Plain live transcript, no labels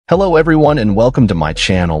Hello everyone and welcome to my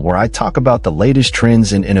channel where I talk about the latest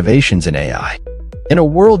trends and innovations in AI. In a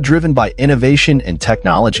world driven by innovation and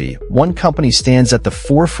technology, one company stands at the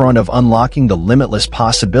forefront of unlocking the limitless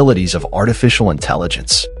possibilities of artificial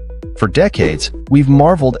intelligence. For decades, we've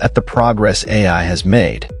marveled at the progress AI has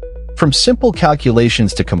made. From simple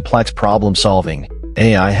calculations to complex problem-solving,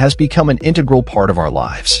 AI has become an integral part of our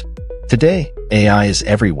lives. Today, AI is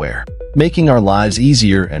everywhere, making our lives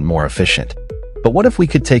easier and more efficient. But what if we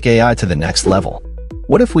could take AI to the next level?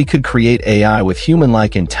 What if we could create AI with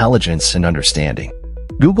human-like intelligence and understanding?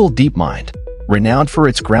 Google DeepMind, renowned for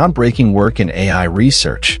its groundbreaking work in AI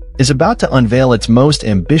research, is about to unveil its most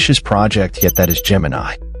ambitious project yet, that is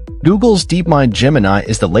Gemini. Google's DeepMind Gemini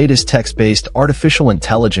is the latest text-based artificial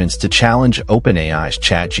intelligence to challenge OpenAI's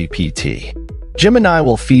ChatGPT. Gemini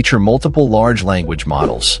will feature multiple large language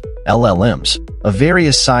models, LLMs, of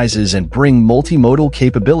various sizes and bring multimodal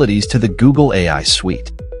capabilities to the Google AI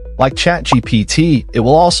suite. Like ChatGPT, it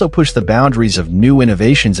will also push the boundaries of new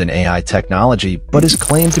innovations in AI technology, but is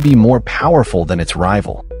claimed to be more powerful than its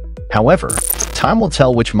rival. However, time will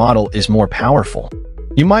tell which model is more powerful.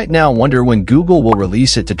 You might now wonder when Google will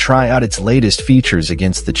release it to try out its latest features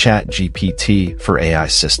against the ChatGPT for AI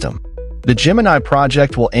system. The Gemini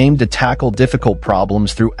project will aim to tackle difficult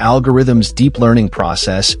problems through algorithms, deep learning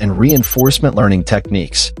process, and reinforcement learning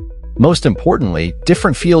techniques. Most importantly,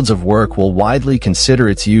 different fields of work will widely consider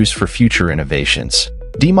its use for future innovations.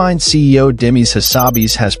 DeepMind CEO Demis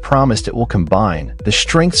Hassabis has promised it will combine the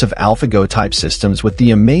strengths of AlphaGo-type systems with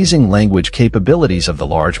the amazing language capabilities of the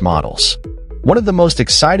large models. One of the most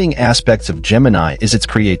exciting aspects of Gemini is its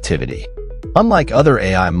creativity. Unlike other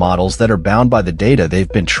AI models that are bound by the data they've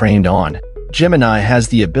been trained on, Gemini has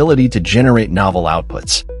the ability to generate novel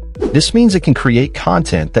outputs. This means it can create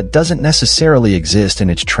content that doesn't necessarily exist in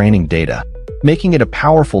its training data, making it a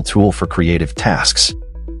powerful tool for creative tasks.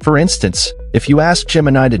 For instance, if you ask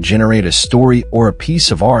Gemini to generate a story or a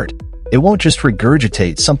piece of art, it won't just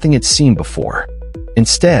regurgitate something it's seen before.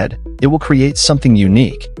 Instead, it will create something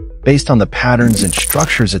unique, based on the patterns and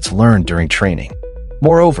structures it's learned during training.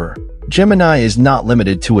 Moreover, Gemini is not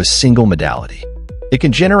limited to a single modality. It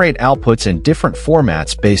can generate outputs in different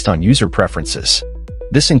formats based on user preferences.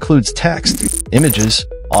 This includes text, images,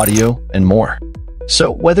 audio, and more.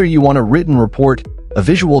 So whether you want a written report, a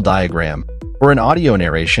visual diagram, or an audio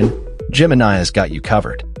narration, Gemini has got you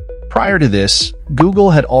covered. Prior to this,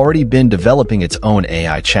 Google had already been developing its own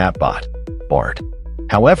AI chatbot, Bard.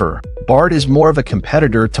 However, Bard is more of a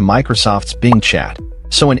competitor to Microsoft's Bing Chat,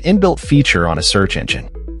 so an inbuilt feature on a search engine.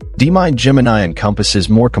 DeepMind Gemini encompasses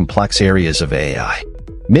more complex areas of AI.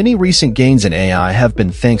 Many recent gains in AI have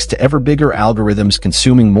been thanks to ever bigger algorithms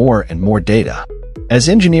consuming more and more data. As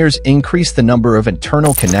engineers increased the number of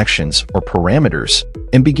internal connections or parameters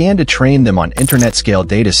and began to train them on internet-scale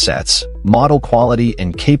datasets, model quality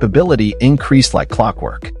and capability increased like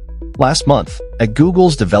clockwork. Last month, at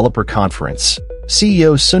Google's developer conference,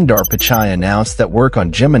 CEO Sundar Pichai announced that work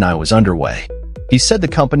on Gemini was underway. He said the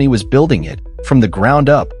company was building it from the ground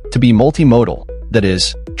up to be multimodal, that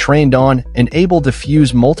is, trained on and able to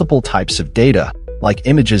fuse multiple types of data, like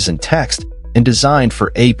images and text, and designed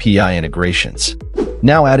for API integrations.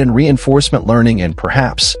 Now add in reinforcement learning and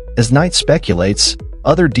perhaps, as Knight speculates,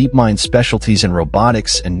 other DeepMind specialties in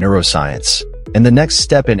robotics and neuroscience, and the next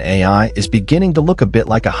step in AI is beginning to look a bit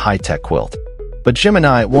like a high-tech quilt. But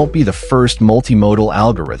Gemini won't be the first multimodal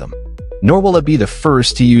algorithm, nor will it be the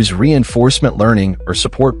first to use reinforcement learning or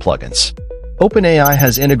support plugins. OpenAI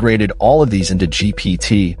has integrated all of these into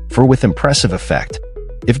GPT with impressive effect.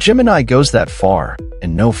 If Gemini goes that far,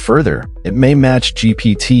 and no further, it may match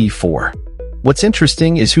GPT-4. What's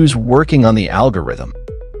interesting is who's working on the algorithm.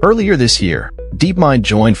 Earlier this year, DeepMind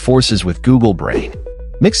joined forces with Google Brain.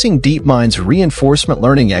 Mixing DeepMind's reinforcement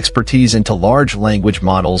learning expertise into large language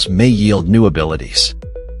models may yield new abilities.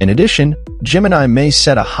 In addition, Gemini may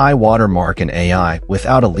set a high watermark in AI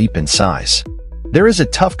without a leap in size. There is a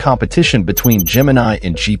tough competition between Gemini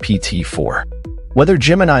and GPT-4. Whether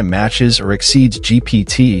Gemini matches or exceeds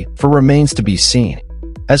GPT-4 remains to be seen.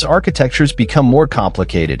 As architectures become more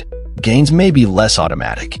complicated, gains may be less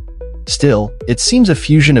automatic. Still, it seems a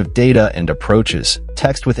fusion of data and approaches,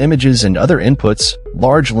 text with images and other inputs,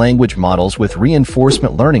 large language models with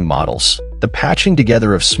reinforcement learning models, the patching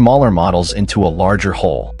together of smaller models into a larger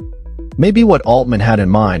whole. Maybe what Altman had in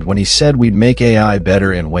mind when he said we'd make AI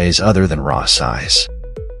better in ways other than raw size.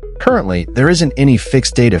 Currently, there isn't any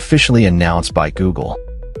fixed date officially announced by Google.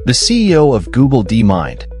 The CEO of Google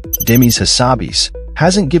DeepMind, Demis Hassabis,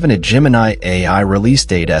 hasn't given a Gemini AI release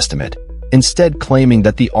date estimate, instead claiming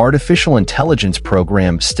that the artificial intelligence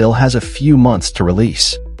program still has a few months to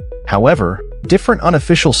release. However, Different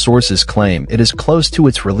unofficial sources claim it is close to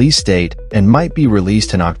its release date and might be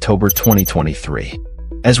released in October 2023.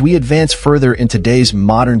 As we advance further in today's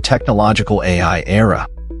modern technological AI era,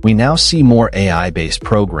 we now see more AI-based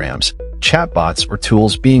programs, chatbots, or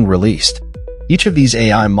tools being released. Each of these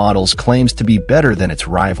AI models claims to be better than its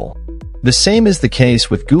rival. The same is the case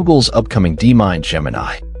with Google's upcoming DeepMind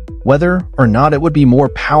Gemini. Whether or not it would be more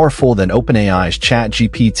powerful than OpenAI's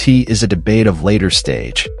ChatGPT is a debate of later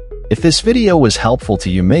stage. If this video was helpful to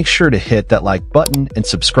you, make sure to hit that like button and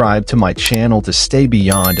subscribe to my channel to stay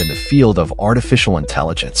beyond in the field of artificial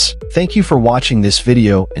intelligence. Thank you for watching this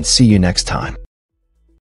video and see you next time.